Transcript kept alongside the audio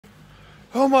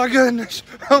Oh my goodness.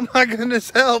 Oh my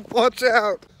goodness, help, watch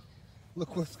out.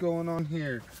 Look what's going on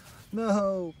here.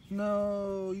 No,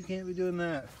 no, you can't be doing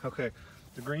that. Okay,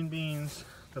 the green beans,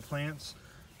 the plants,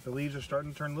 the leaves are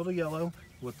starting to turn a little yellow.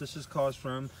 What this is caused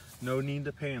from, no need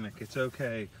to panic, it's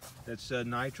okay. It's a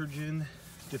nitrogen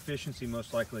deficiency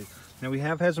most likely. Now we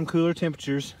have had some cooler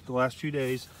temperatures the last few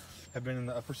days, have been in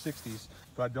the upper 60s,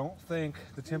 but I don't think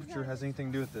the temperature has anything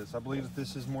to do with this. I believe that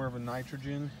this is more of a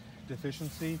nitrogen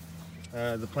deficiency.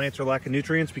 The plants are lacking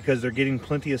nutrients because they're getting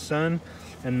plenty of sun,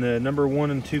 and the number 1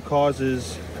 and 2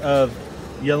 causes of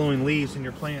yellowing leaves in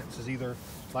your plants is either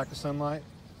lack of sunlight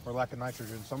or lack of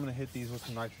nitrogen. So I'm going to hit these with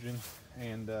some nitrogen,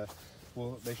 and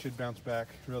well, they should bounce back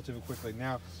relatively quickly.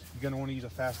 Now you're going to want to use a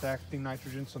fast-acting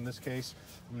nitrogen, so in this case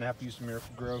I'm going to have to use some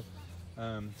Miracle-Gro,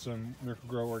 some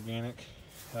Miracle-Gro organic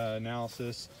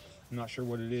analysis. I'm not sure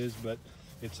what it is, but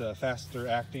it's faster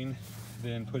acting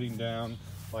than putting down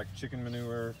like chicken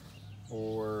manure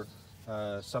or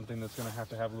something that's going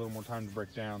to have a little more time to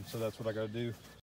break down. So that's what I got to do.